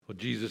Well,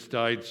 Jesus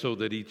died so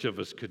that each of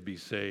us could be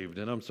saved.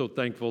 And I'm so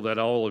thankful that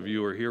all of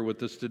you are here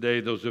with us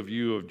today. Those of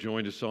you who have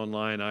joined us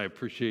online, I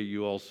appreciate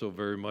you also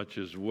very much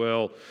as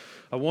well.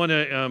 I want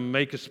to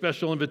make a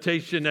special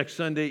invitation. Next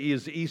Sunday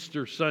is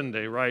Easter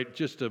Sunday, right?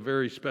 Just a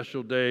very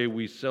special day.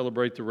 We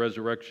celebrate the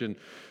resurrection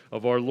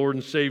of our Lord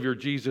and Savior,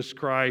 Jesus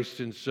Christ.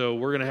 And so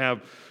we're going to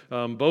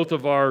have both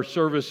of our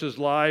services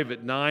live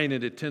at 9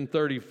 and at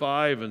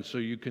 10:35. And so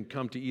you can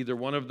come to either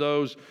one of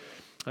those.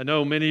 I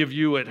know many of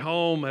you at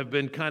home have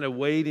been kind of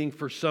waiting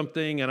for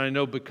something, and I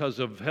know because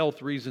of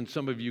health reasons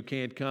some of you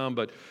can't come,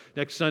 but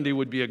next Sunday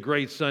would be a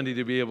great Sunday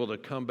to be able to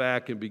come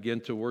back and begin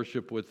to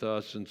worship with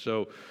us. And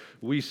so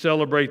we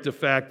celebrate the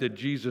fact that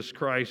Jesus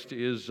Christ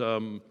is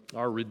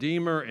our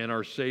Redeemer and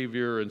our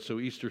Savior, and so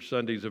Easter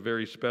Sunday is a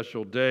very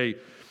special day.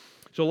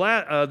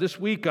 So this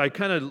week I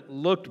kind of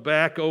looked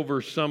back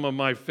over some of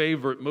my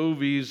favorite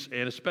movies,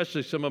 and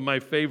especially some of my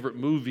favorite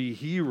movie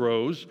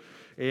heroes,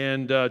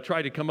 and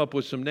try to come up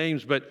with some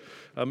names. But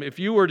if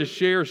you were to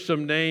share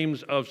some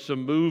names of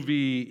some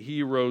movie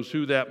heroes,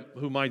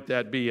 who might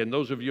that be? And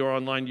those of you who are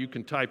online, you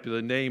can type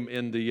the name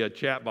in the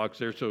chat box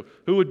there. So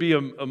who would be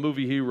a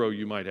movie hero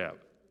you might have?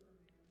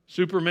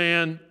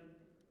 Superman?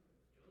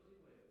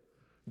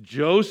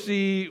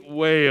 Josie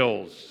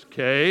Wales.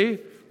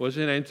 Okay.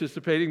 Wasn't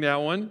anticipating that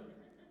one.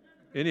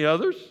 Any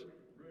others?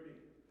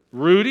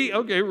 Rudy.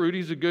 Okay,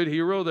 Rudy's a good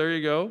hero. There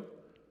you go.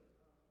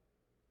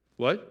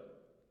 What?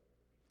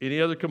 Any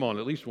other? Come on,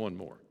 at least one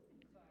more.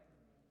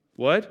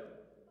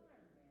 What?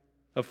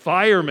 A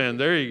fireman.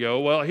 There you go.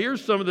 Well,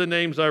 here's some of the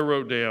names I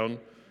wrote down.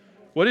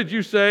 What did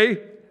you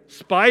say?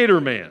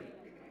 Spider-Man.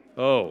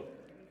 Oh.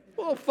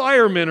 Well,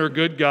 firemen are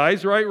good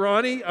guys, right,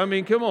 Ronnie? I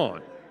mean, come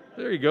on.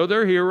 There you go.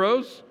 They're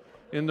heroes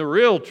in the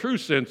real, true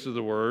sense of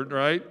the word,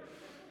 right?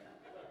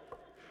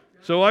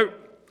 So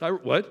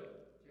what?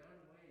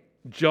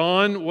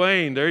 John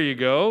Wayne. There you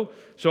go.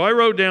 So I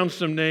wrote down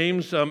some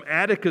names.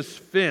 Atticus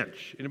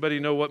Finch. Anybody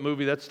know what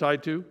movie that's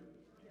tied to?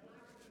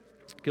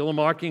 Kill a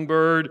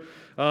Mockingbird.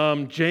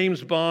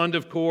 James Bond,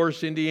 of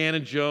course. Indiana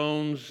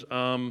Jones.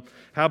 How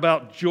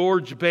about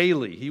George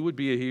Bailey? He would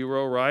be a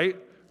hero, right?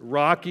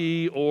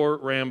 Rocky or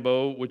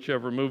Rambo,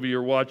 whichever movie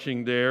you're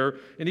watching there.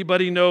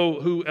 Anybody know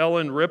who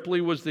Ellen Ripley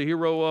was the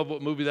hero of?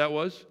 What movie that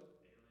was?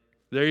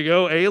 There you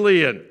go.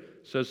 Alien.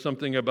 Says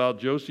something about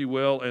Josie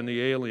Wales and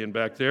the alien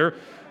back there.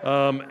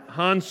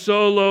 Han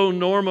Solo,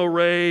 Norma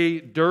Ray,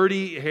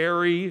 Dirty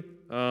Harry,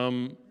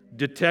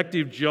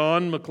 Detective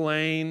John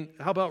McClane.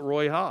 How about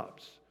Roy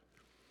Hobbs?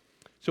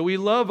 So we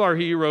love our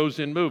heroes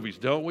in movies,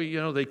 don't we?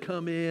 You know, they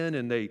come in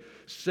and they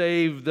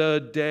save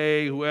the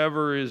day,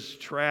 whoever is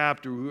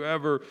trapped or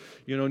whoever,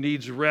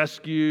 needs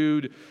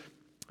rescued.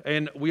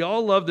 And we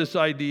all love this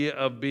idea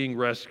of being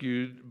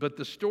rescued, but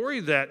the story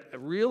that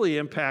really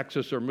impacts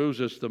us or moves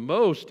us the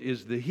most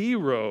is the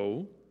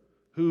hero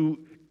who,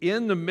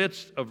 in the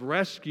midst of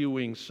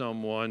rescuing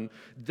someone,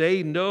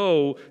 they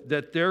know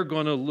that they're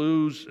going to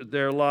lose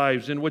their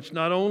lives, in which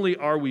not only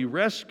are we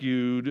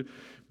rescued,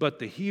 but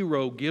the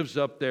hero gives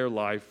up their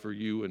life for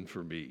you and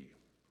for me.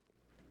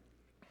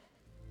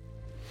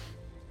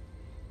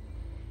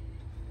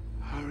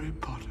 Harry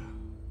Potter,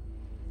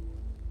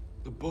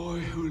 the boy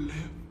who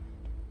lived,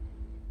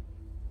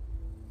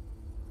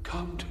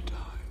 come to die.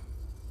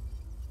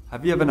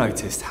 Have you ever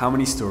noticed how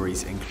many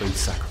stories include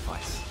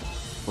sacrifice?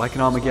 Like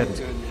in Armageddon,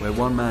 where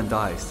one man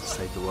dies to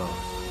save the world.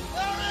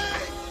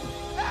 Harry!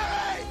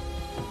 Harry!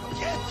 You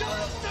can't do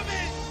this to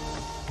me!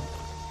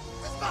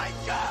 It's my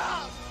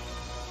job!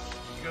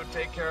 You go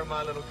take care of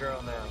my little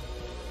girl now.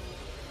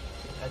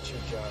 That's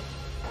your job.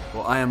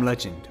 Or I Am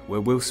Legend,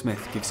 where Will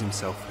Smith gives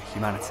himself for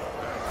humanity.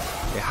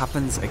 It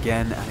happens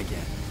again and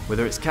again.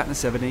 Whether it's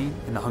Katniss Everdeen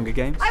in The Hunger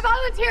Games, I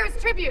volunteer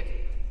as tribute!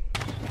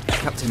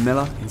 Captain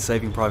Miller in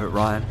Saving Private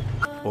Ryan,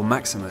 or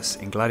Maximus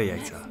in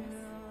Gladiator,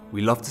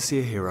 we love to see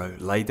a hero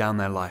lay down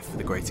their life for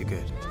the greater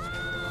good.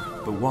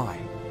 But why?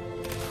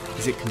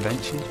 Is it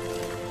convention?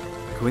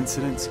 A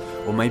coincidence?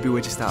 Or maybe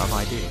we're just out of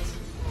ideas?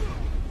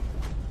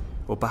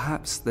 Or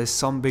perhaps there's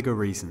some bigger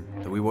reason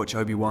that we watch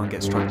Obi-Wan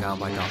get struck down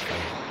by Darth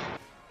Vader,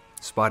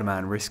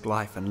 Spider-Man risk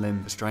life and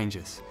limb for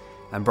strangers,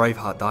 and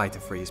Braveheart die to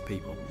free his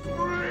people.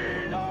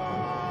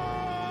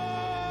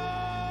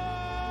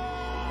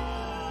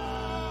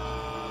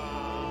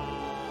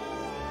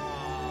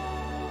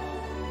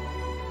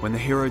 When the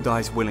hero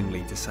dies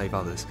willingly to save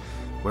others,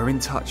 we're in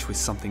touch with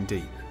something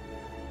deep.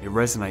 It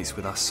resonates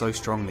with us so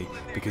strongly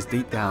because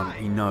deep down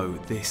we know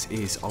this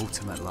is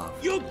ultimate love.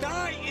 You'll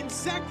die in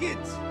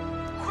seconds!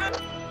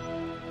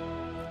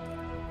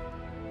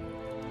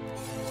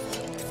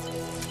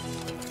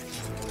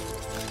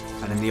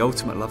 And in the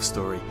ultimate love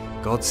story,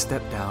 God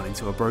stepped down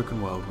into a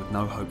broken world with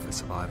no hope for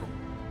survival.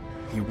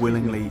 He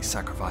willingly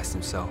sacrificed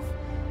himself,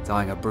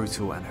 dying a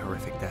brutal and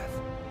horrific death.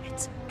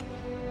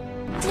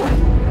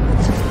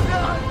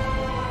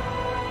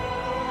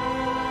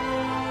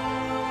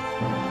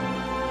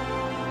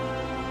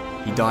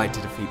 He died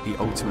to defeat the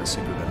ultimate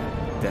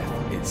supervillain,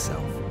 death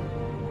itself.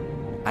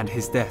 And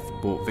his death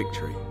brought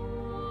victory.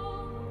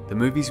 The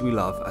movies we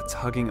love are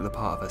tugging at the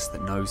part of us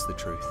that knows the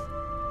truth.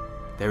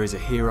 There is a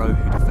hero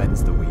who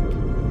defends the weak,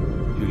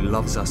 who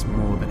loves us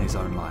more than his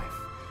own life,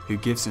 who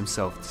gives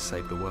himself to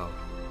save the world.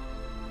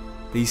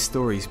 These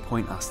stories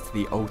point us to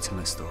the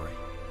ultimate story.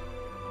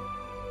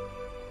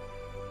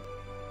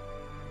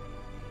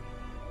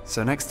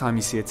 So next time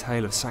you see a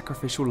tale of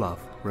sacrificial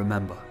love,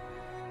 remember,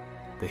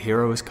 the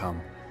hero has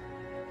come,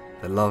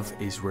 the love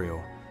is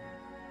real,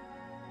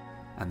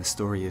 and the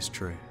story is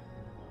true.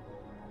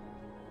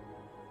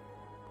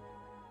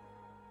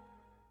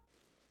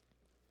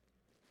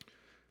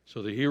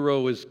 So the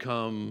hero has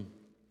come,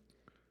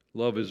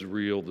 love is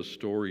real, the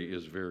story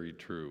is very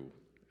true.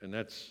 And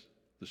that's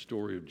the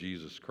story of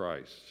Jesus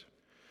Christ.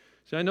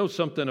 See, I know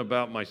something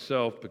about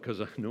myself because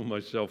I know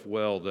myself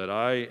well, that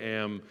I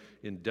am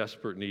in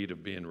desperate need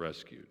of being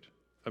rescued.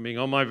 I mean,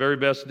 on my very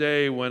best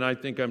day, when I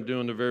think I'm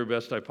doing the very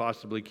best I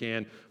possibly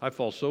can, I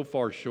fall so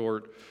far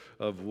short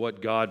of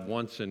what God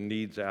wants and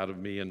needs out of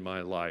me in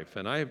my life.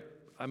 And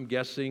I'm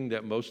guessing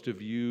that most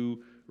of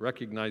you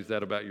recognize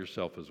that about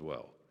yourself as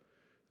well.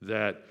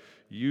 That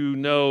you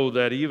know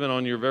that even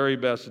on your very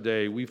best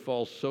day, we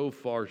fall so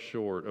far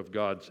short of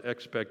God's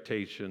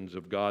expectations,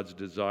 of God's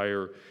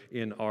desire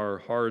in our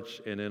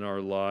hearts and in our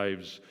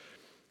lives.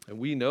 And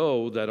we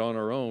know that on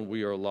our own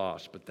we are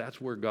lost, but that's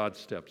where God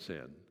steps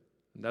in.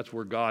 And that's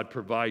where God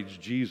provides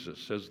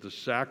Jesus as the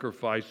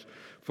sacrifice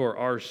for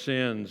our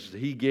sins.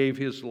 He gave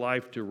his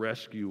life to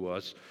rescue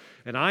us.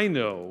 And I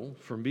know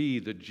for me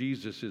that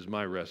Jesus is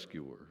my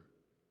rescuer.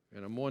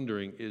 And I'm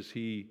wondering, is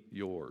he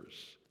yours?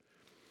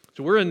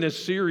 So we're in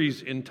this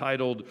series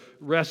entitled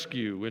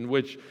Rescue, in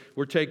which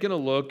we're taking a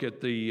look at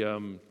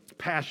the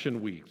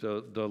Passion Week,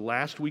 the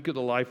last week of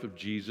the life of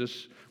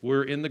Jesus.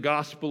 We're in the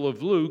Gospel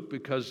of Luke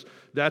because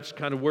that's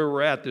kind of where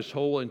we're at this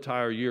whole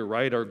entire year,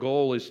 right? Our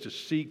goal is to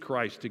see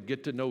Christ, to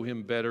get to know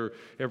him better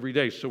every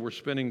day. So we're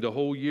spending the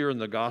whole year in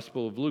the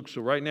Gospel of Luke.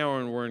 So right now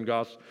we're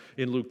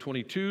in Luke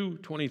 22,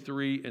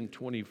 23, and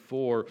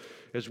 24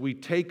 as we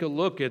take a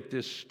look at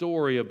this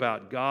story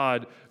about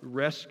God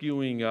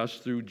rescuing us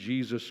through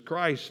Jesus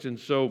Christ. And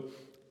so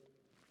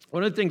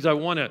one of the things I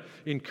want to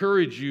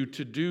encourage you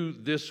to do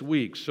this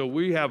week, so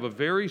we have a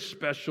very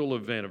special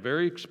event, a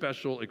very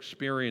special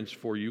experience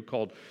for you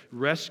called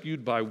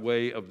Rescued by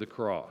Way of the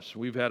Cross.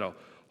 We've had a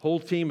whole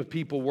team of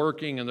people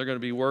working, and they're going to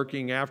be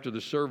working after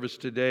the service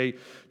today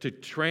to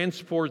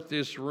transport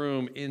this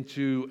room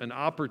into an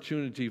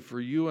opportunity for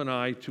you and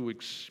I to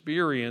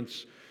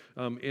experience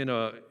in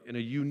a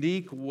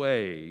unique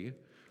way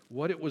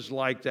what it was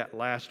like that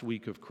last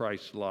week of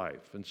Christ's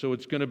life. And so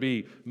it's going to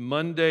be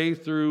Monday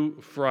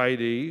through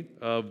Friday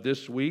of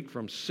this week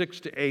from 6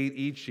 to 8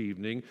 each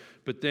evening.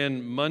 But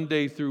then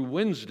Monday through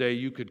Wednesday,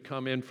 you could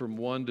come in from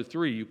 1 to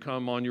 3. You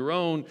come on your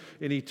own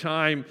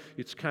anytime.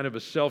 It's kind of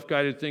a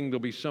self-guided thing. There'll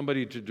be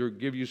somebody to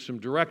give you some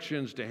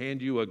directions, to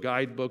hand you a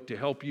guidebook to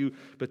help you.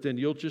 But then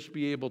you'll just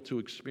be able to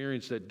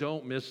experience that.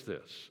 Don't miss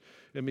this.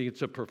 I mean,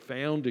 it's a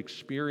profound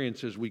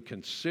experience as we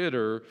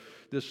consider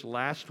this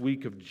last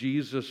week of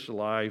Jesus'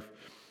 life.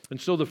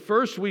 And so the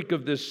first week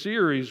of this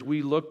series,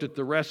 we looked at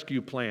the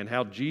rescue plan,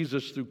 how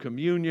Jesus, through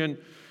communion,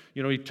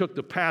 he took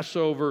the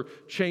Passover,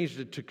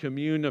 changed it to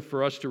communion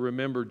for us to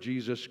remember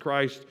Jesus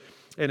Christ.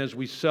 And as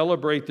we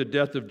celebrate the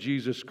death of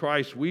Jesus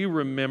Christ, we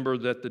remember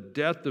that the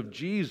death of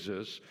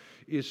Jesus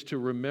is to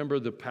remember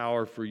the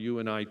power for you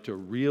and I to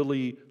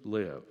really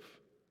live.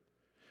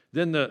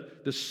 Then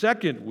the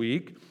second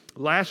week,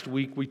 last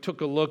week, we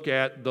took a look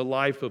at the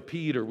life of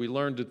Peter. We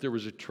learned that there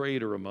was a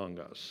traitor among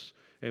us.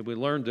 And we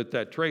learned that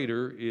that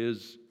traitor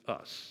is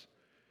us.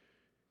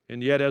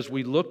 And yet, as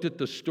we looked at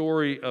the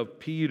story of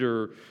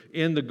Peter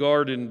in the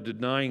garden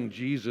denying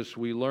Jesus,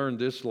 we learned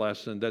this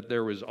lesson, that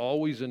there is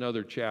always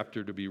another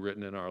chapter to be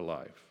written in our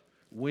life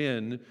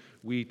when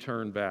we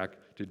turn back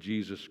to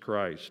Jesus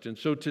Christ. And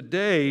so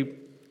today,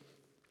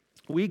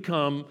 we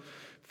come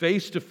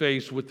face to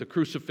face with the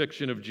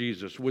crucifixion of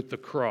Jesus, with the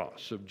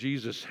cross, of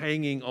Jesus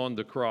hanging on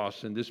the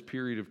cross in this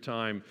period of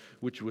time,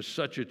 which was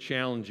such a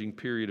challenging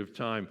period of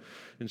time.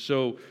 And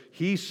so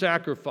he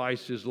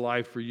sacrificed his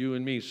life for you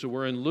and me. So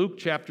we're in Luke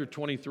chapter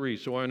 23.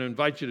 So I want to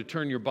invite you to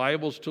turn your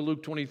Bibles to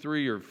Luke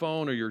 23, your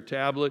phone or your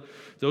tablet.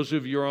 Those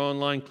of you who are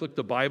online, click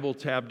the Bible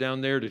tab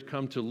down there to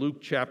come to Luke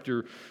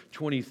chapter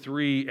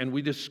 23. And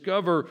we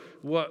discover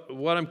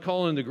what I'm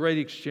calling the great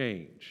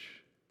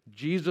exchange.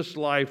 Jesus'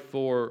 life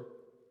for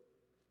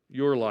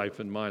your life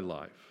and my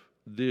life.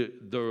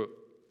 The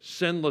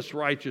sinless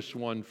righteous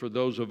one for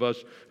those of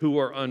us who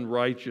are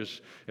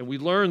unrighteous. And we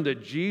learn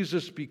that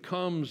Jesus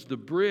becomes the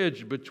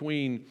bridge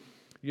between,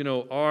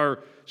 our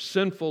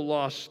sinful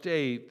lost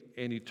state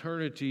and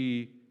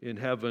eternity in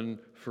heaven,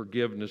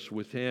 forgiveness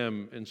with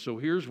him. And so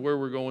here's where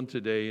we're going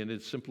today, and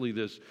it's simply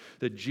this,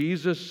 that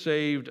Jesus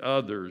saved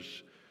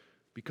others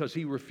because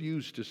he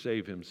refused to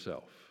save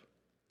himself.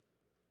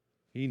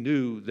 He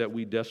knew that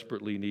we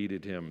desperately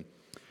needed him.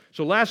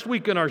 So last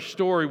week in our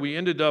story, we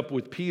ended up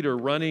with Peter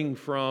running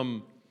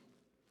from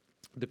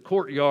the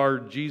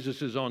courtyard.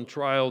 Jesus is on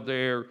trial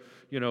there.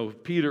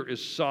 Peter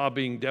is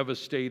sobbing,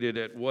 devastated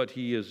at what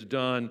he has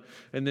done.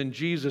 And then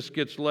Jesus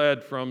gets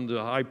led from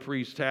the high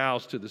priest's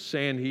house to the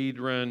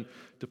Sanhedrin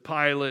to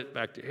Pilate,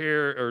 back to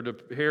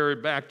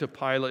Herod, back to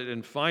Pilate,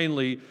 and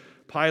finally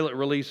Pilate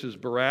releases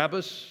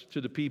Barabbas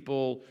to the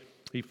people.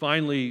 He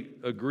finally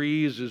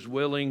agrees, is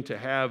willing to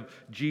have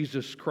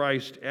Jesus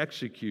Christ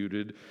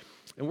executed.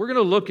 And we're going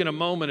to look in a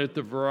moment at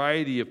the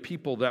variety of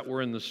people that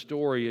were in the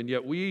story, and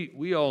yet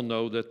we all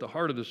know that the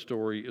heart of the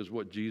story is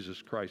what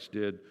Jesus Christ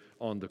did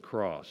on the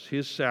cross,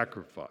 his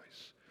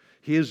sacrifice,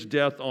 his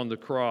death on the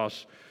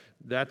cross.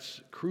 That's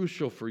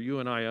crucial for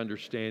you and I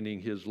understanding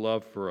his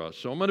love for us.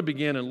 So I'm going to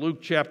begin in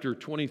Luke chapter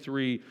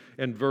 23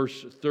 and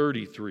verse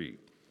 33.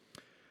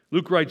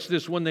 Luke writes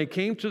this: when they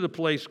came to the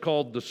place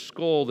called the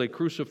Skull, they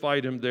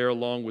crucified him there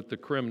along with the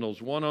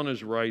criminals, one on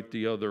his right,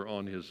 the other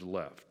on his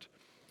left.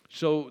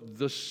 So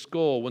the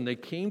Skull, when they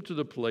came to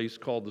the place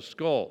called the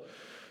Skull.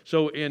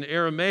 So in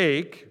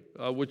Aramaic,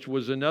 which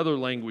was another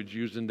language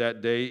used in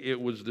that day, it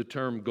was the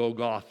term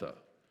Golgotha.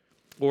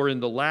 Or in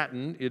the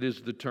Latin, it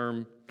is the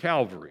term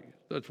Calvary.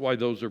 That's why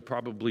those are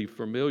probably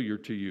familiar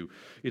to you.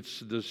 It's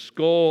the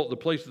skull, the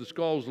place of the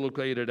skull is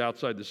located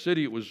outside the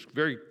city. It was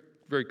very,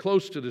 very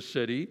close to the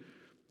city,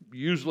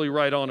 usually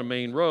right on a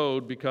main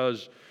road,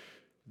 because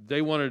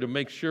they wanted to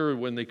make sure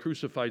when they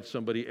crucified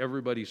somebody,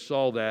 everybody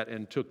saw that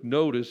and took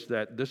notice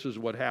that this is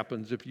what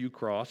happens if you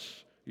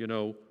cross,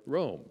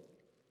 Rome.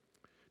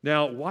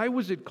 Now, why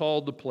was it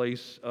called the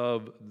place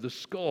of the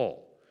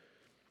skull?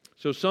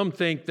 So some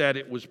think that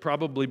it was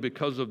probably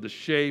because of the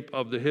shape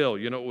of the hill.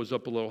 It was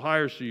up a little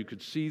higher so you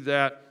could see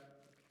that,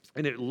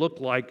 and it looked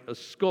like a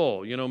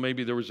skull.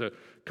 Maybe there was a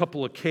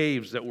couple of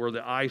caves that were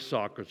the eye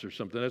sockets or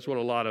something. That's what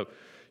a lot of,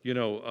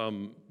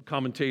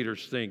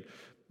 commentators think.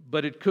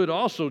 But it could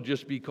also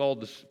just be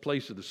called the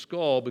place of the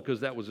skull because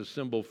that was a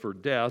symbol for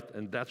death,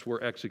 and that's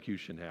where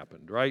execution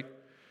happened, right?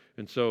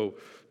 And so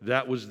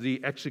that was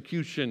the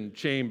execution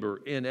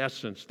chamber, in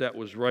essence, that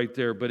was right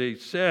there. But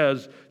it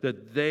says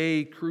that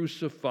they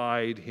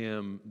crucified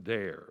him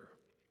there.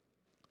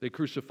 They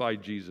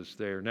crucified Jesus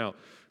there. Now,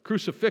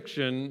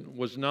 crucifixion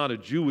was not a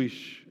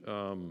Jewish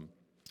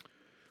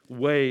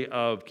way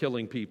of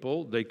killing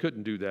people. They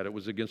couldn't do that. It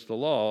was against the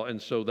law.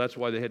 And so that's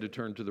why they had to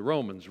turn to the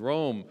Romans.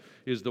 Rome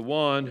is the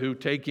one who,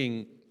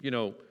 taking,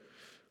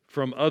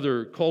 from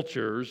other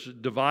cultures,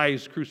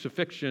 devised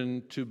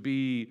crucifixion to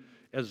be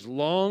as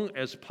long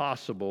as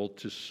possible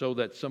so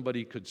that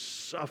somebody could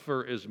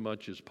suffer as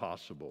much as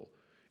possible.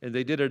 And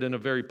they did it in a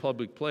very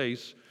public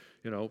place,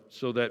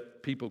 so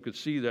that people could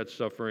see that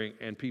suffering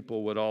and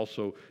people would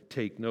also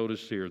take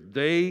notice here.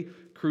 They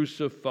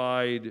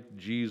crucified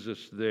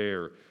Jesus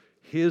there.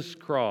 His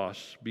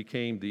cross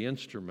became the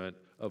instrument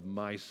of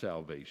my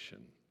salvation.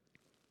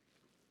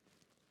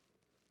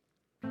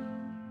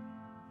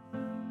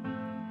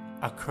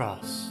 A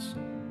cross.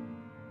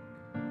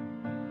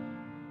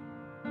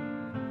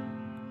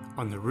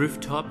 On the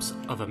rooftops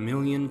of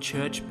 1,000,000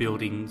 church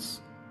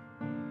buildings,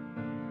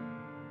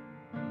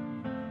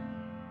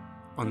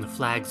 on the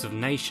flags of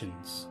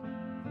nations,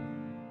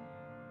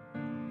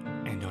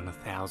 and on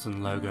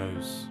 1,000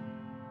 logos.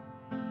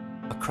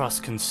 A cross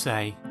can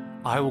say,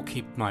 I will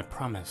keep my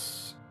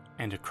promise,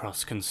 and a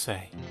cross can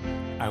say,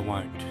 I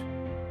won't.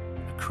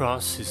 A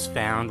cross is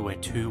found where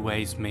two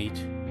ways meet,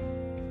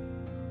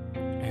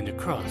 and a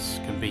cross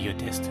can be your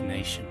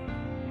destination.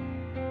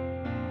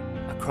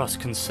 A cross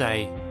can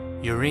say,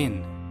 you're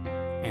in,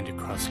 and a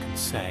cross can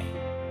say,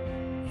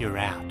 you're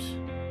out.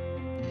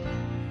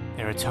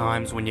 There are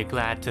times when you're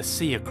glad to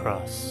see a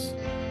cross,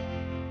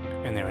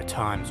 and there are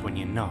times when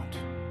you're not.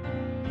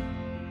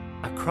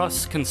 A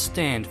cross can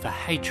stand for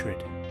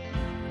hatred,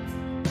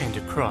 and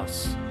a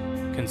cross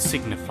can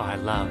signify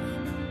love.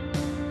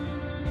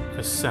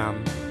 For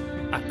some,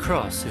 a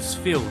cross is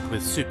filled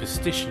with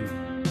superstition,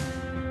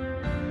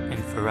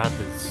 and for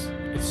others,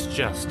 it's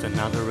just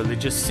another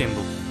religious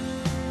symbol.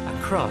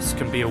 A cross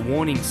can be a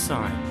warning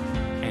sign,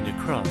 and a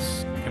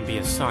cross can be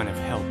a sign of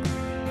help.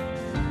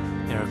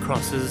 There are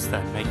crosses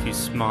that make you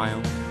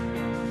smile,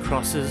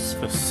 crosses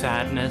for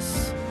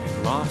sadness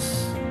and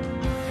loss,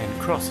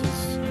 and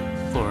crosses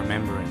for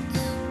remembrance.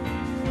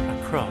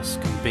 A cross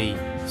can be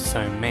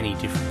so many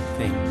different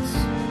things.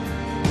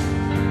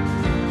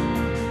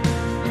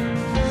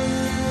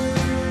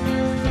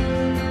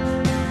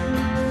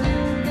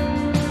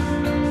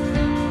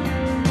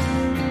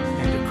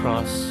 And a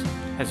cross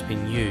has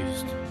been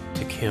used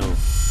to kill.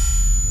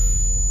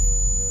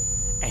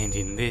 And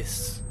in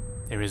this,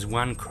 there is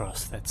one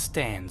cross that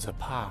stands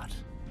apart.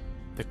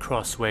 The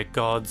cross where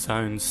God's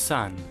own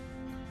Son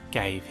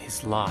gave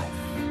his life.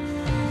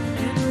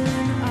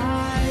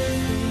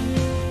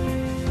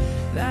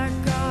 That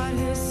God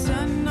his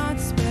Son not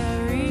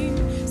sparing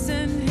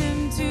sent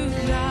him to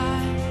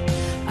die,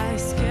 I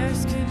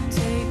scarce could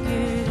take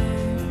it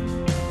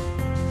in.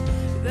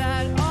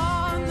 That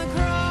on the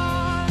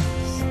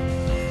cross,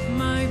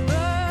 my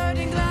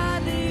burden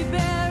gladly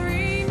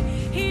bearing,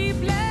 he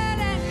bled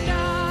and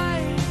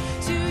died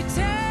to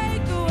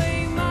take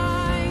away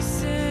my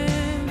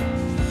sin.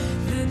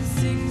 Then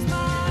sings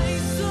my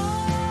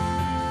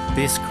soul.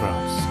 This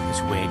cross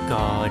is where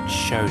God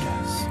showed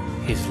us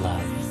his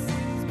love.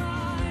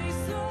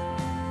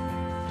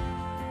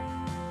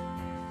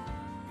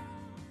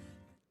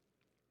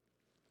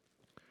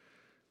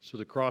 So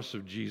the cross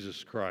of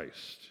Jesus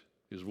Christ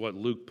is what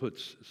Luke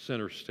puts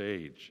center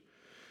stage.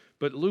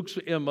 But Luke's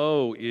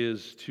MO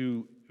is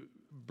to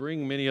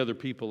bring many other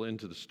people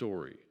into the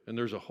story. And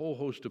there's a whole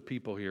host of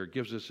people here. It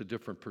gives us a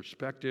different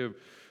perspective,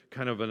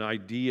 kind of an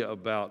idea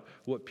about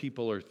what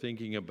people are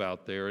thinking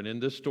about there. And in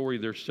this story,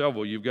 there's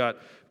several. You've got,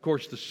 of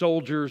course, the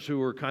soldiers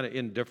who are kind of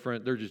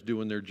indifferent. They're just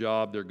doing their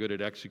job. They're good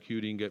at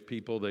executing, get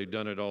people. They've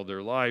done it all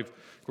their life.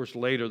 Of course,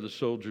 later, the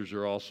soldiers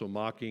are also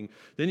mocking.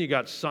 Then you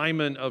got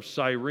Simon of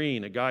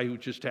Cyrene, a guy who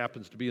just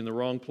happens to be in the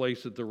wrong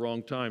place at the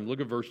wrong time.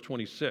 Look at verse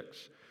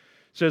 26.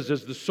 It says,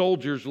 as the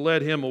soldiers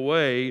led him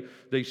away,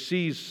 they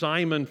seized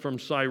Simon from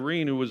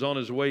Cyrene, who was on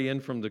his way in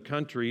from the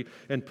country,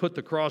 and put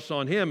the cross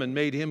on him and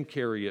made him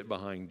carry it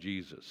behind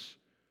Jesus.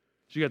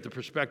 So you got the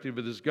perspective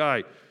of this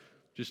guy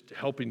just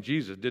helping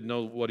Jesus, didn't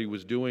know what he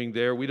was doing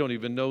there. We don't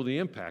even know the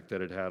impact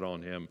that it had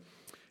on him.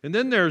 And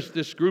then there's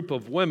this group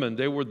of women.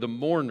 They were the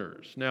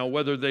mourners. Now,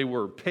 whether they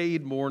were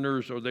paid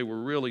mourners or they were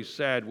really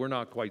sad, we're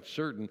not quite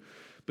certain.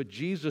 But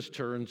Jesus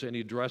turns and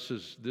he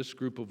addresses this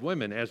group of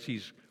women as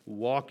he's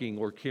walking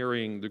or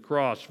carrying the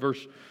cross.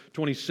 Verse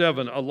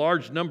 27, a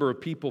large number of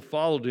people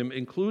followed him,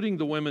 including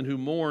the women who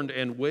mourned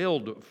and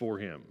wailed for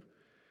him.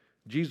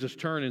 Jesus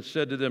turned and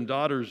said to them,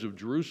 daughters of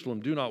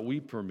Jerusalem, do not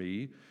weep for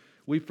me.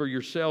 Weep for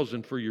yourselves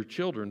and for your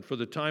children, for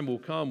the time will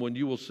come when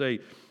you will say,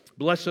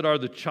 blessed are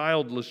the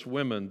childless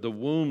women, the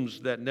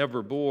wombs that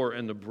never bore,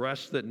 and the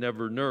breasts that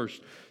never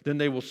nursed. Then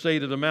they will say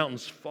to the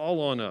mountains, fall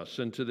on us,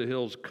 and to the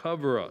hills,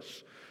 cover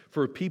us.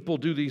 For if people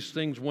do these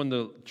things when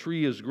the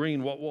tree is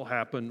green, what will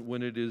happen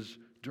when it is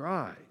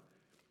dry?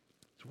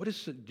 So what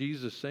is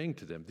Jesus saying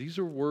to them? These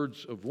are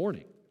words of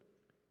warning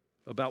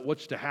about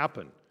what's to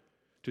happen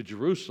to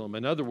Jerusalem.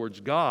 In other words,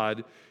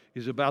 God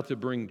is about to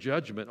bring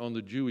judgment on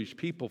the Jewish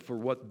people for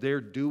what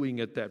they're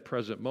doing at that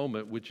present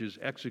moment, which is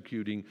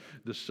executing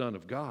the Son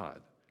of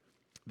God.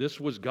 This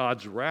was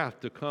God's wrath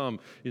to come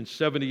in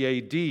 70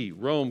 AD.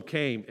 Rome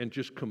came and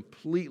just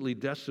completely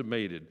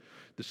decimated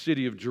the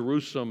city of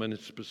Jerusalem, and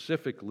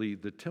specifically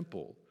the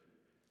temple.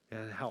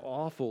 And how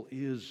awful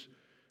is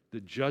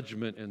the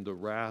judgment and the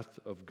wrath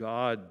of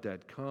God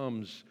that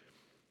comes,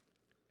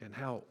 and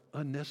how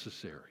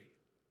unnecessary.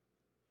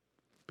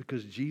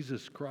 Because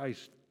Jesus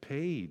Christ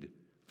paid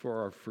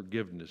for our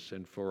forgiveness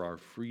and for our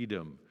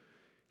freedom.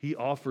 He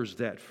offers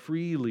that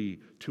freely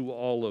to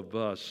all of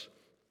us.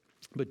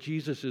 But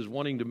Jesus is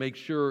wanting to make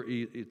sure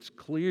it's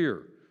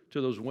clear to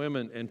those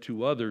women and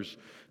to others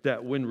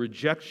that when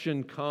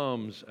rejection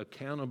comes,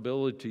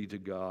 accountability to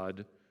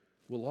God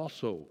will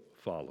also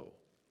follow.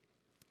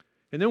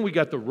 And then we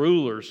got the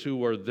rulers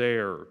who are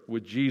there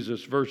with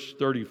Jesus. Verse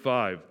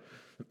 35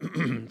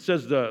 it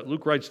says,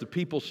 Luke writes, the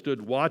people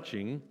stood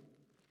watching,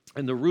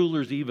 and the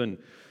rulers even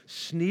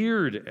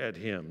sneered at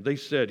him. They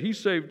said, he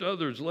saved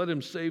others, let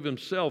him save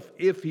himself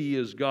if he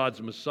is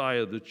God's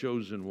Messiah, the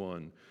chosen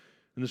one.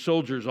 And the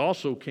soldiers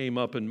also came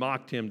up and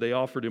mocked him. They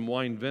offered him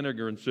wine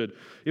vinegar and said,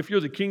 if you're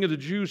the king of the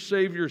Jews,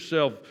 save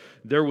yourself.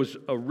 There was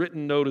a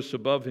written notice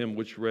above him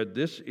which read,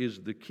 this is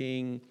the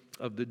king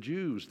of the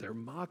Jews. They're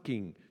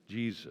mocking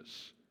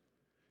Jesus.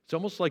 It's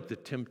almost like the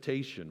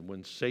temptation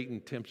when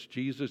Satan tempts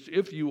Jesus,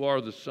 if you are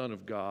the Son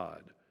of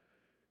God.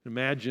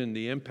 Imagine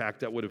the impact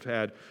that would have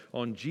had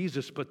on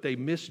Jesus, but they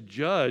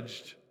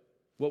misjudged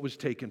what was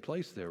taking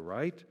place there,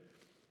 right?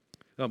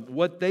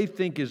 What they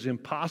think is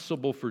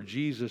impossible for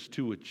Jesus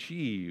to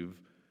achieve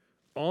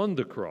on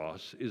the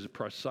cross is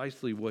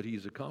precisely what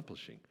he's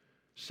accomplishing,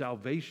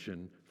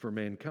 salvation for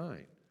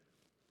mankind.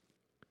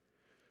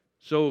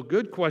 So a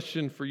good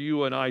question for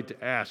you and I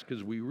to ask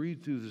as we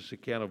read through this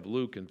account of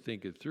Luke and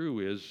think it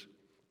through is,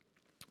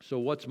 so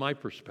what's my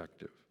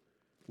perspective?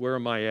 Where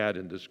am I at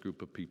in this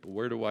group of people?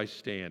 Where do I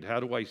stand? How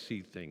do I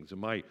see things?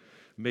 Am I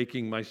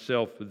making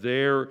myself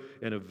there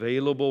and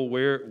available?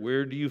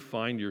 Where do you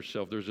find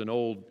yourself? There's an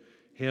old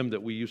hymn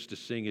that we used to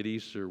sing at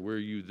Easter, were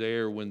you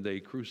there when they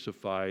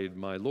crucified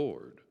my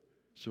Lord?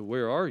 So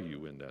where are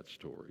you in that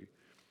story?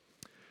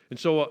 And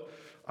so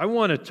I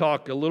want to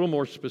talk a little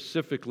more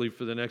specifically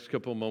for the next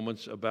couple of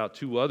moments about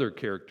two other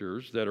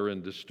characters that are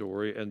in this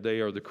story, and they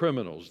are the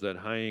criminals that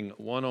hang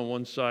one on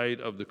one side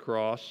of the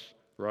cross,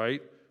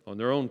 right, on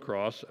their own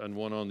cross, and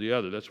one on the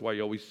other. That's why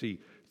you always see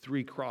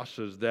three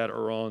crosses that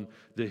are on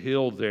the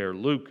hill there.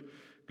 Luke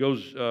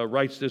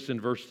writes this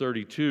in verse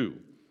 32.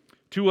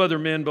 Two other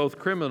men, both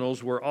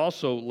criminals, were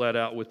also led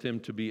out with him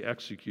to be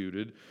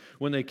executed.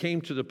 When they came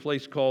to the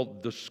place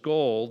called the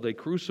Skull, they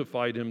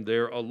crucified him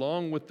there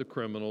along with the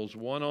criminals,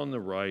 one on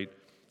the right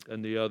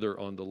and the other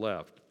on the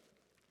left.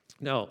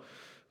 Now,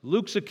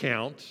 Luke's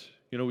account,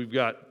 we've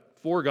got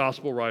four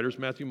gospel writers,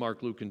 Matthew,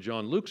 Mark, Luke, and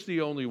John. Luke's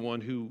the only one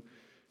who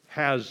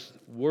has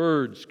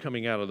words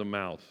coming out of the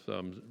mouth,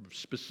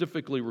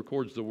 specifically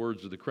records the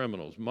words of the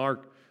criminals.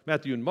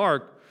 Matthew and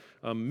Mark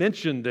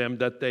mentioned them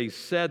that they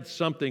said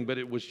something, but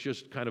it was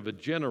just kind of a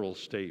general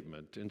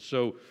statement. And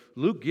so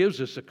Luke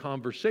gives us a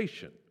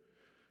conversation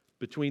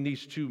between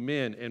these two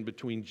men and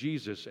between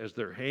Jesus as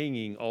they're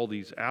hanging all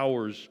these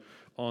hours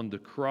on the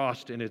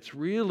cross. And it's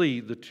really,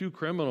 the two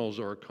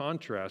criminals are a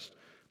contrast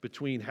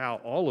between how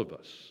all of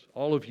us,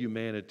 all of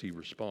humanity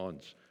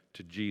responds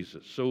to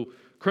Jesus. So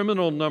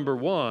criminal number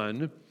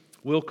one,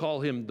 we'll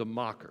call him the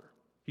mocker.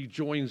 He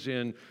joins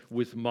in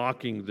with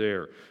mocking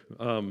there.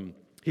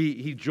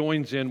 He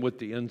joins in with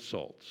the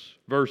insults.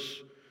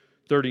 Verse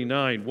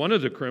 39, one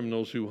of the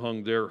criminals who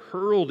hung there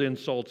hurled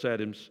insults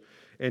at him,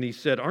 and he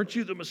said, "Aren't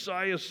you the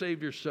Messiah?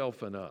 Save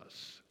yourself and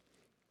us."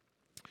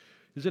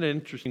 Isn't it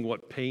interesting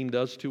what pain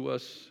does to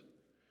us?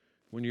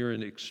 When you're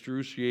in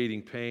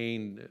excruciating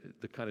pain,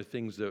 the kind of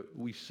things that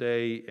we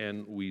say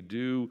and we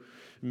do.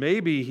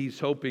 Maybe he's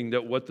hoping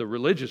that what the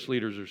religious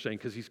leaders are saying,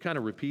 because he's kind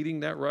of repeating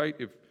that, right?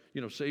 If,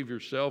 save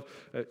yourself.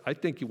 I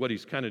think what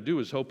he's kind of do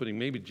is hoping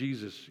maybe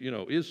Jesus,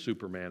 is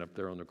Superman up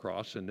there on the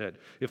cross, and that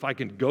if I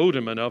can goad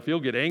him enough, he'll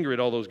get angry at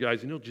all those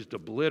guys and he'll just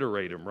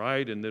obliterate them,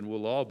 right? And then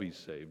we'll all be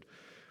saved.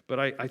 But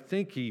I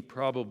think he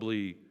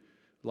probably,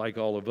 like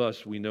all of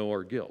us, we know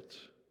our guilt.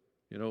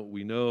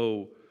 We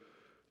know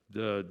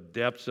the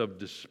depths of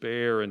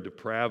despair and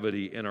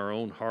depravity in our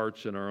own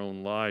hearts and our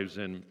own lives.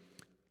 And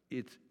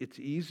it's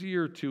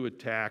easier to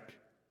attack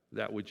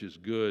that which is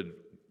good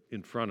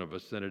in front of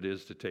us than it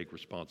is to take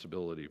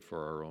responsibility for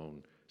our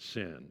own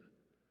sin.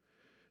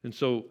 And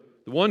so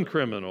the one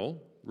criminal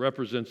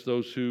represents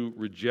those who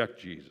reject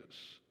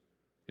Jesus.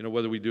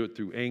 Whether we do it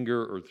through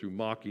anger or through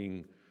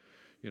mocking,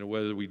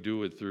 whether we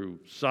do it through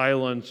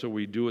silence or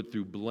we do it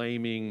through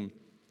blaming,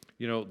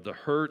 the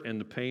hurt and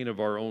the pain of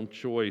our own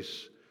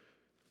choice,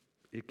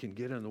 it can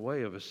get in the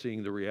way of us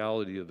seeing the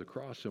reality of the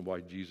cross and why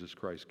Jesus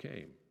Christ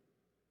came.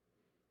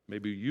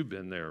 Maybe you've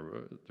been there.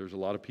 There's a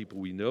lot of people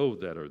we know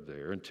that are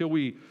there. Until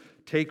we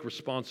take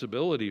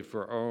responsibility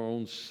for our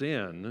own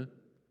sin,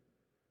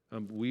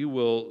 we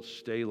will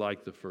stay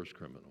like the first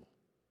criminal.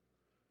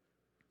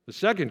 The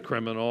second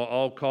criminal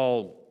I'll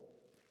call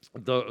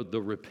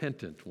the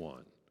repentant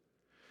one.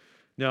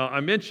 Now, I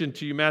mentioned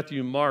to you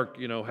Matthew and Mark,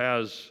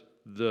 has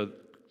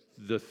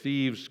the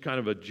thieves kind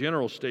of a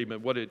general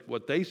statement.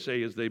 What they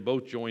say is they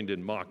both joined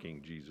in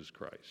mocking Jesus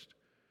Christ.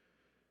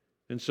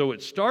 And so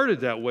it started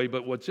that way,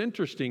 but what's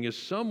interesting is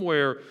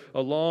somewhere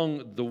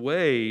along the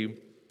way,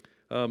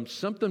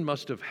 something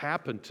must have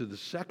happened to the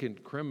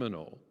second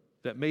criminal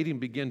that made him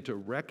begin to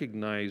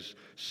recognize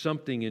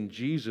something in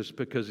Jesus,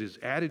 because his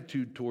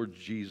attitude towards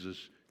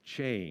Jesus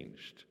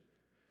changed.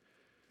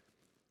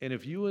 And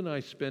if you and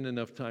I spend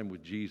enough time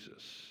with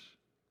Jesus,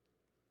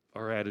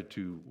 our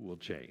attitude will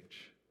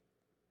change.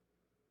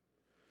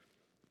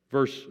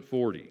 Verse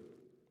 40.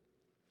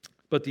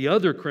 But the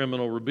other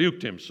criminal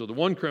rebuked him. So the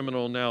one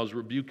criminal now is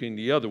rebuking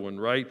the other one,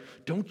 right?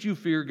 "Don't you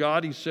fear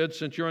God," he said,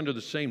 "since you're under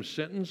the same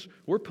sentence?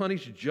 We're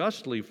punished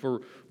justly,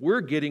 for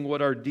we're getting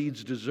what our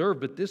deeds deserve,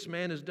 but this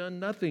man has done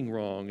nothing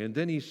wrong." And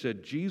then he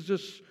said,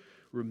 "Jesus,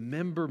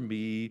 remember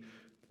me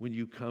when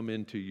you come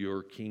into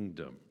your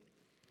kingdom."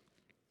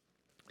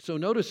 So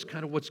notice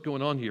kind of what's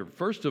going on here.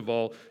 First of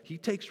all, he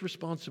takes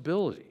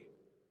responsibility.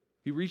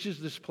 He reaches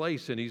this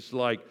place and he's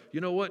like,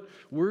 you know what?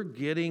 We're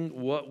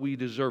getting what we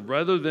deserve.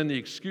 Rather than the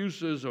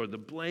excuses or the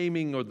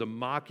blaming or the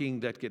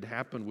mocking that could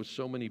happen with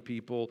so many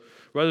people,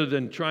 rather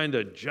than trying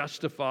to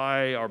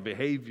justify our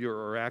behavior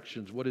or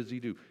actions, what does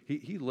he do?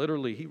 He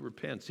literally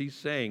repents. He's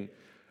saying,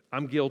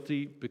 I'm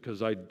guilty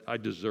because I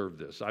deserve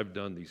this. I've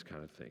done these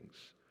kind of things.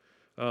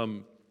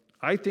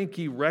 I think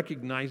he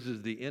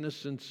recognizes the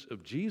innocence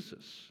of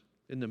Jesus.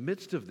 In the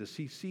midst of this,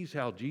 he sees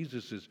how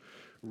Jesus is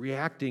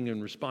reacting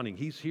and responding.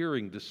 He's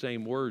hearing the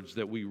same words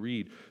that we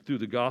read through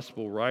the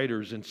gospel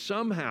writers, and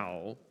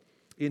somehow,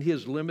 in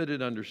his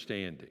limited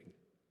understanding,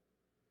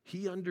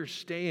 he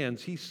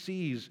understands, he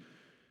sees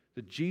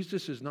that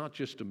Jesus is not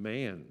just a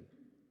man.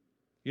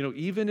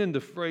 Even in the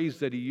phrase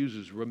that he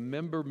uses,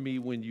 "Remember me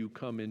when you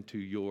come into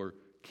your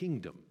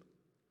kingdom,"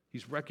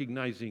 he's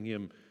recognizing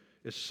him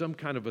as some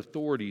kind of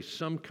authority,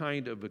 some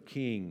kind of a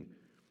king.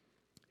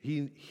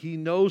 He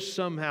knows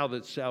somehow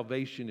that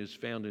salvation is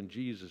found in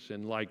Jesus,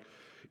 and like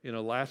in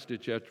a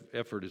last-ditch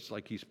effort, it's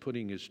like he's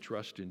putting his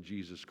trust in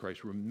Jesus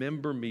Christ.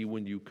 "Remember me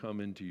when you come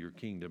into your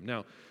kingdom."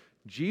 Now,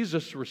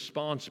 Jesus'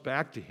 response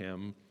back to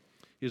him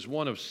is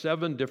one of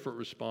 7 different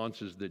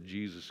responses that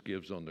Jesus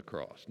gives on the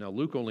cross. Now,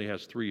 Luke only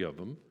has 3 of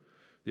them.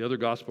 The other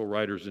gospel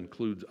writers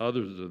include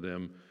others of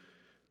them.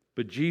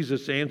 But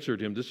Jesus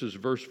answered him, this is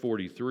verse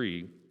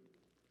 43,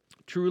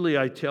 "Truly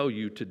I tell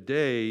you,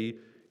 today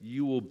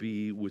you will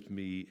be with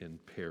me in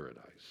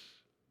paradise."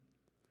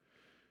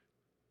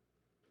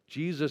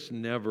 Jesus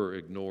never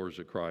ignores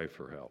a cry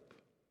for help.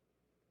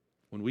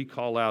 When we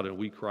call out and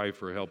we cry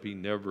for help, he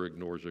never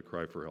ignores a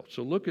cry for help.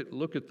 So look at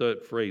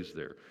the phrase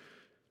there.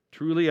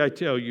 "Truly I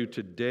tell you,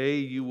 today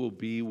you will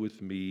be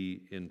with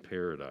me in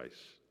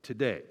paradise."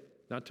 Today,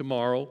 not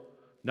tomorrow,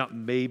 not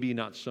maybe,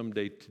 not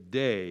someday.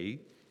 Today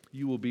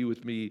you will be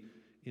with me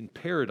in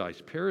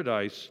paradise.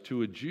 Paradise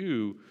to a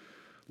Jew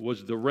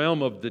was the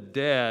realm of the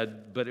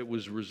dead, but it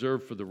was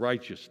reserved for the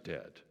righteous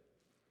dead.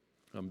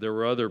 There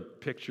were other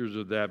pictures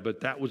of that,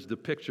 but that was the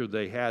picture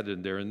they had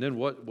in there. And then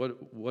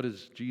what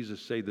does Jesus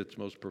say that's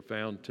most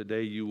profound?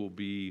 Today you will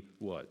be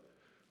what?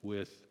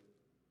 With?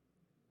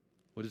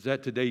 What is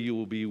that? Today you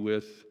will be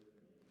with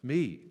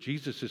me.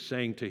 Jesus is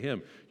saying to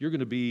him, you're going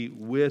to be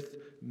with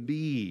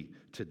me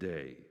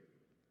today.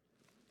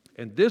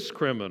 And this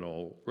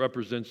criminal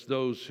represents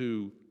those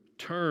who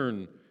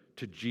turn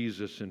to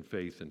Jesus in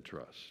faith and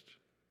trust.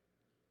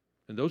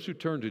 And those who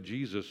turn to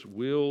Jesus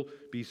will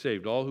be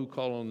saved. All who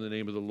call on the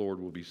name of the Lord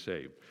will be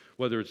saved.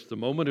 Whether it's the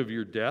moment of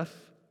your death,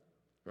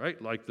 right,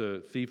 like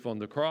the thief on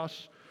the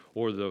cross,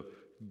 or the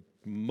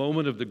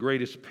moment of the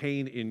greatest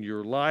pain in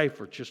your life,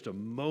 or just a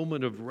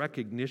moment of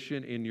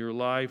recognition in your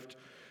life,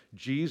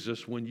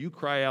 Jesus, when you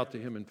cry out to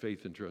him in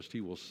faith and trust, he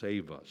will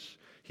save us.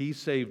 He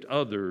saved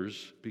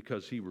others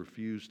because he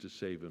refused to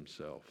save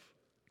himself.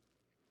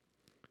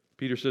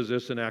 Peter says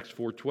this in Acts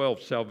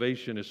 4:12,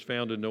 salvation is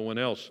found in no one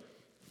else,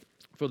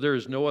 for there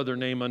is no other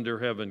name under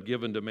heaven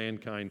given to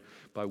mankind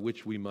by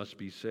which we must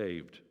be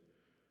saved.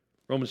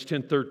 Romans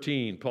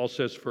 10:13, Paul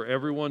says, for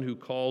everyone who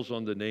calls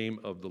on the name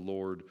of the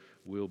Lord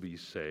will be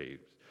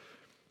saved.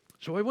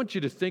 So I want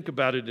you to think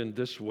about it in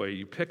this way.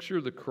 You picture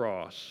the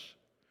cross,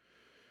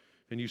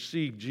 and you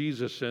see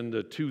Jesus and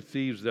the two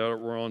thieves that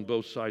were on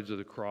both sides of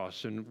the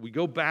cross. And we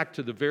go back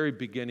to the very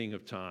beginning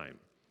of time,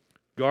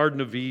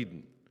 Garden of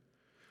Eden.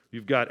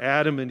 You've got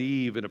Adam and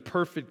Eve in a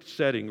perfect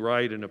setting,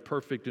 right? In a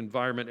perfect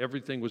environment.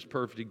 Everything was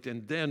perfect.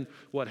 And then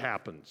what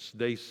happens?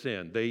 They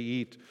sin. They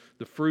eat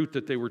the fruit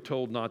that they were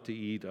told not to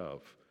eat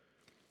of.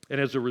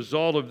 And as a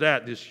result of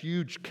that, this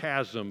huge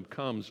chasm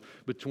comes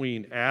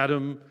between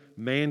Adam,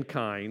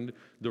 mankind,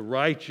 the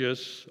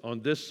righteous on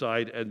this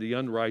side, and the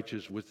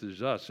unrighteous, which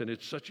is us. And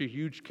it's such a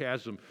huge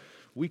chasm.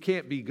 We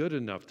can't be good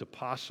enough to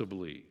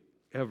possibly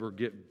ever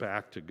get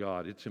back to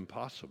God. It's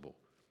impossible.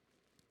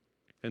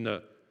 And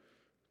the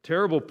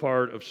terrible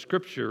part of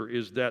Scripture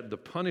is that the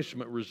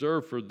punishment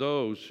reserved for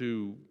those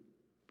who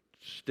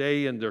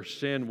stay in their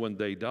sin when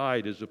they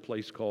died is a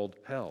place called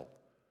hell.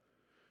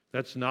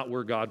 That's not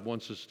where God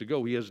wants us to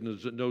go. He has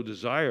no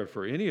desire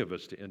for any of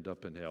us to end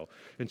up in hell.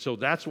 And so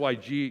that's why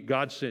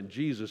God sent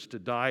Jesus to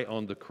die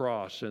on the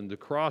cross. And the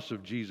cross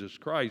of Jesus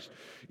Christ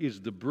is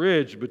the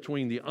bridge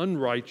between the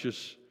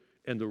unrighteous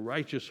and the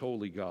righteous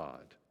holy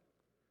God.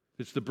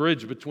 It's the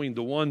bridge between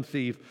the one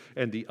thief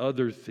and the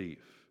other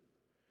thief.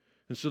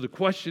 And so the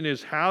question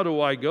is, how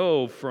do I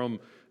go from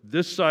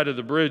this side of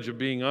the bridge of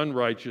being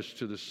unrighteous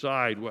to the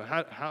side? Well,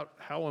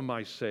 how am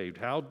I saved?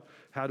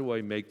 How do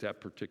I make that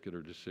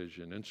particular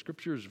decision? And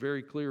Scripture is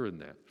very clear in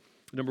that.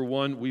 Number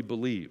one, we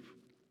believe.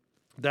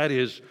 That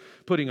is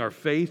putting our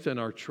faith and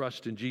our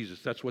trust in Jesus.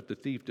 That's what the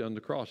thief on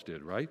the cross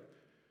did, right?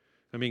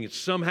 I mean, it's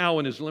somehow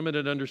in his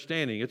limited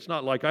understanding. It's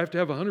not like I have to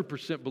have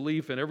 100%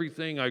 belief in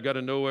everything. I got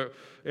to know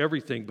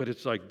everything. But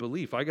it's like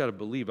belief. I got to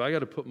believe. I got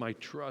to put my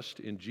trust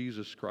in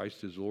Jesus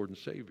Christ as Lord and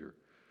Savior.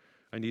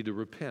 I need to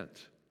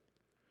repent.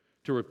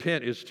 To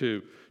repent is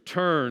to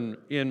turn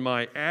in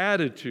my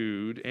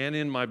attitude and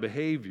in my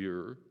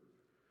behavior,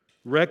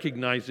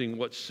 recognizing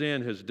what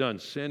sin has done.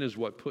 Sin is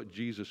what put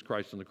Jesus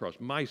Christ on the cross.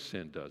 My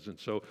sin does. And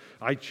so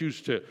I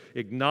choose to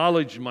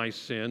acknowledge my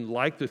sin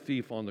like the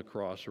thief on the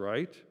cross,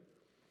 right?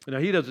 Now,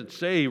 he doesn't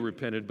say he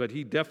repented, but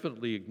he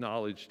definitely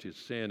acknowledged his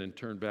sin and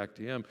turned back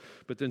to him.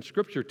 But then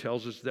Scripture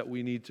tells us that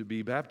we need to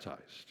be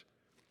baptized.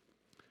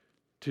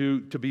 To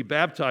be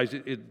baptized,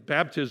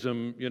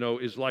 baptism,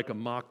 is like a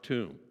mock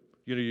tomb.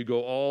 You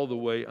go all the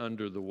way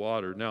under the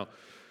water. Now,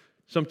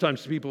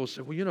 sometimes people will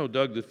say, well,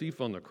 Doug, the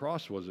thief on the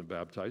cross wasn't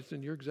baptized,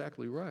 and you're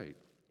exactly right.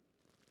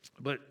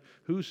 But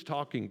who's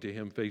talking to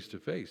him face to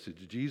face?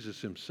 It's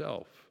Jesus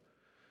himself.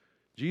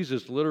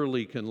 Jesus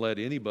literally can let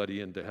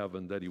anybody into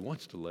heaven that he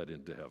wants to let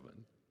into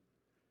heaven.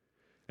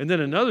 And then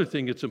another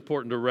thing that's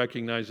important to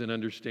recognize and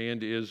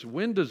understand is,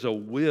 when does a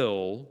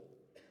will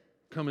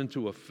come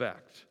into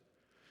effect?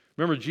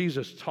 Remember,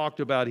 Jesus talked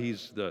about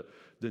he's the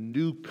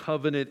new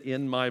covenant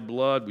in my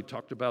blood. We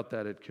talked about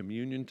that at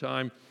communion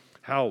time,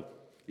 how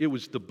it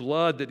was the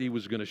blood that he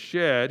was going to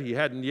shed. He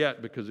hadn't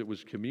yet because it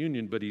was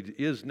communion, but he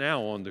is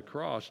now on the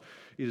cross.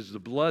 It is the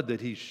blood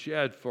that he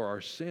shed for our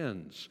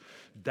sins.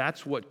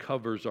 That's what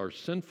covers our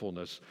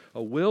sinfulness.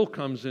 A will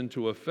comes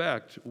into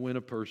effect when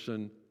a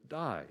person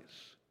dies.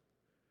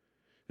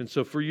 And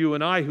so for you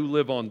and I who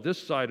live on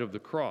this side of the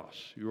cross,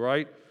 you're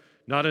right?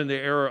 Not in the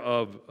era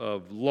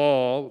of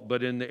law,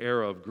 but in the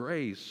era of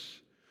grace,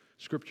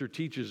 Scripture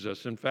teaches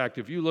us. In fact,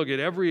 if you look at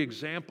every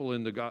example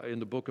in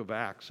the book of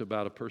Acts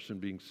about a person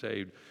being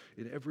saved,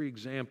 in every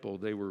example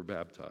they were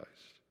baptized.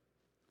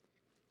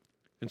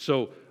 And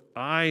so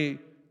I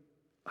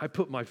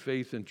put my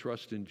faith and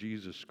trust in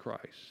Jesus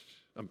Christ.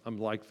 I'm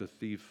like the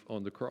thief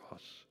on the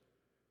cross.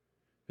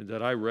 And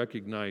that I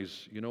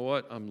recognize, you know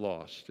what? I'm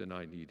lost and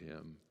I need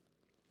him.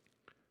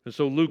 And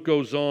so Luke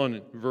goes on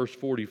in verse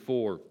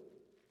 44.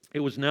 It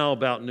was now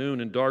about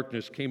noon, and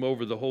darkness came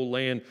over the whole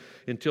land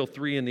until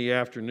 3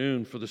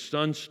 p.m, for the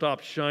sun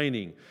stopped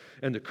shining,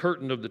 and the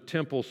curtain of the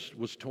temple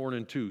was torn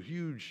in two.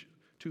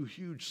 Two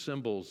huge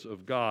symbols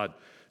of God,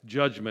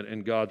 judgment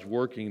and God's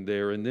working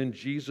there. And then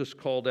Jesus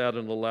called out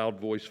in a loud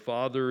voice,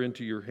 Father,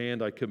 into your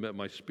hand I commit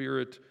my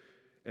spirit.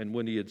 And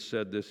when he had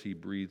said this, he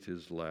breathed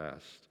his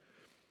last.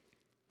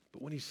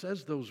 But when he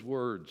says those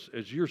words,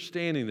 as you're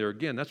standing there,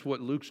 again, that's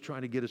what Luke's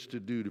trying to get us to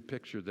do, to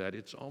picture that.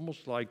 It's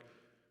almost like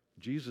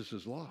Jesus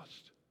is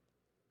lost.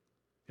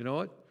 You know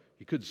what?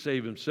 He couldn't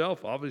save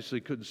himself,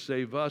 obviously couldn't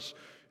save us.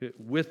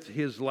 With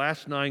his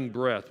last dying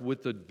breath,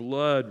 with the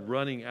blood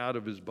running out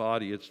of his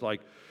body, it's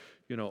like,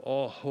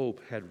 all hope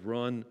had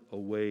run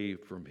away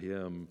from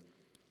him.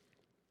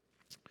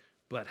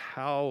 But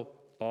how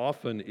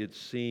often it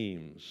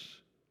seems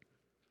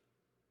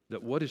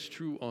that what is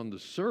true on the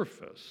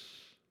surface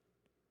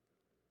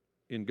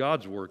in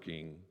God's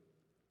working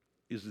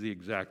is the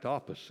exact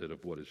opposite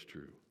of what is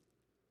true.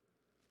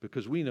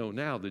 Because we know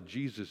now that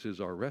Jesus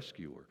is our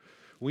rescuer.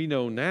 We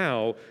know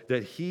now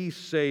that he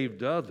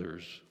saved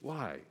others.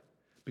 Why?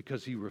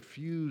 Because he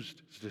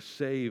refused to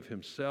save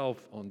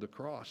himself on the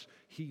cross.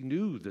 He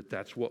knew that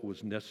that's what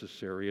was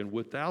necessary. And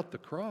without the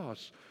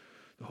cross,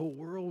 the whole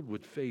world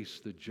would face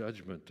the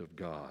judgment of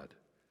God.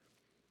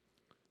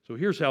 So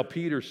here's how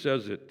Peter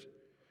says it.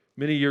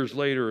 Many years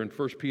later in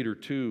 1 Peter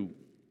 2,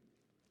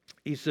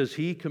 he says,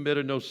 he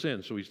committed no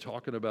sin. So he's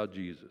talking about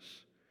Jesus.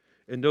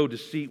 And no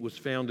deceit was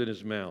found in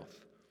his mouth.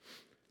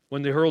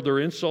 When they hurled their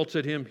insults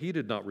at him, he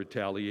did not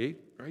retaliate.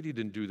 Right? He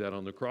didn't do that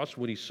on the cross.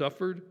 When he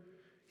suffered,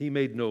 he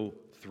made no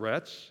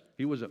threats.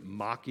 He wasn't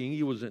mocking.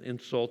 He wasn't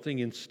insulting.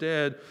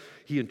 Instead,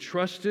 he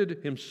entrusted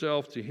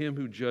himself to him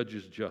who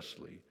judges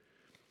justly.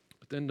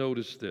 But then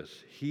notice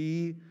this.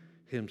 He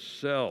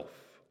himself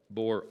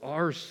bore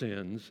our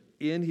sins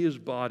in his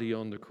body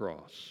on the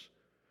cross,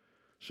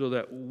 so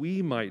that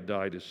we might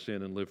die to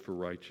sin and live for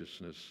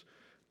righteousness.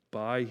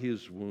 By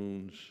his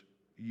wounds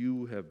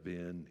you have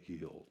been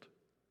healed.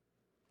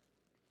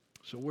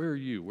 So where are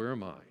you? Where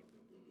am I?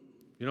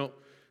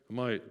 Am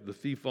I the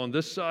thief on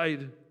this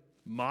side,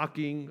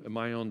 mocking? Am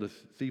I on the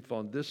thief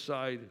on this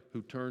side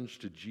who turns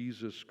to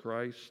Jesus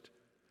Christ?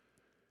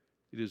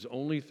 It is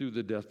only through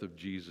the death of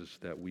Jesus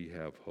that we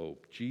have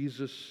hope.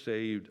 Jesus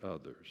saved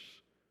others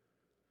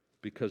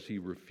because he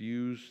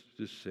refused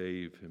to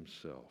save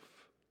himself.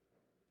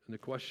 And the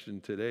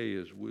question today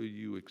is, will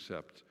you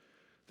accept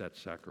that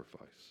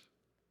sacrifice?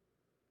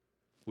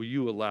 Will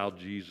you allow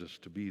Jesus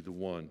to be the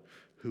one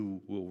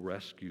who will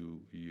rescue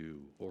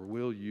you? Or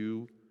will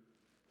you,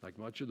 like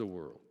much of the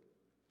world,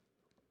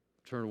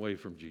 turn away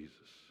from Jesus,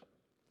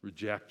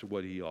 reject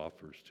what he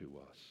offers to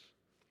us?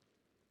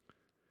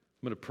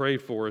 I'm going to pray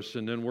for us,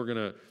 and then we're going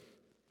to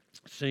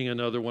sing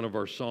another one of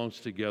our songs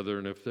together.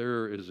 And if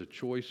there is a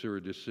choice or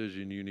a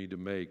decision you need to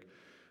make,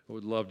 I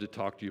would love to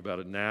talk to you about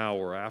it now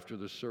or after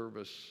the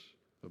service,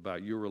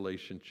 about your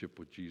relationship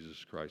with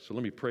Jesus Christ. So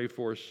let me pray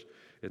for us,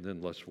 and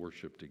then let's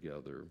worship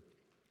together.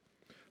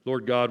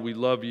 Lord God, we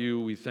love you.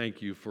 We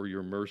thank you for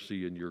your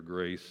mercy and your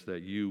grace,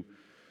 that you,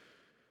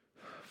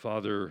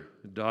 Father,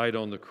 died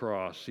on the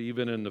cross,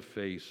 even in the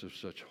face of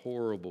such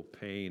horrible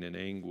pain and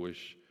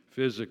anguish,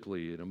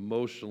 physically and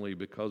emotionally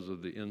because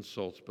of the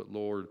insults. But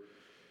Lord,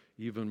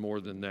 even more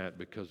than that,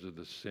 because of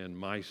the sin,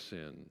 my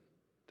sin,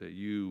 that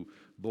you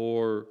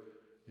bore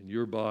in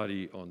your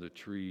body on the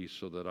tree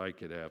so that I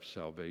could have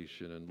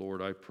salvation. And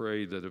Lord, I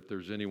pray that if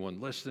there's anyone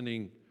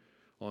listening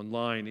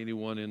online,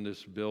 anyone in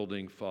this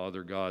building,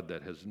 Father God,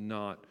 that has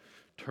not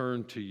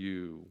turned to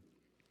you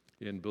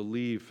in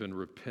belief and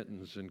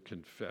repentance and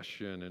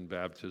confession and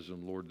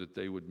baptism, Lord, that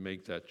they would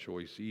make that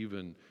choice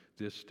even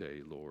this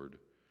day, Lord.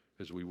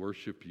 As we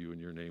worship you in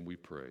your name we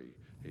pray.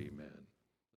 Amen.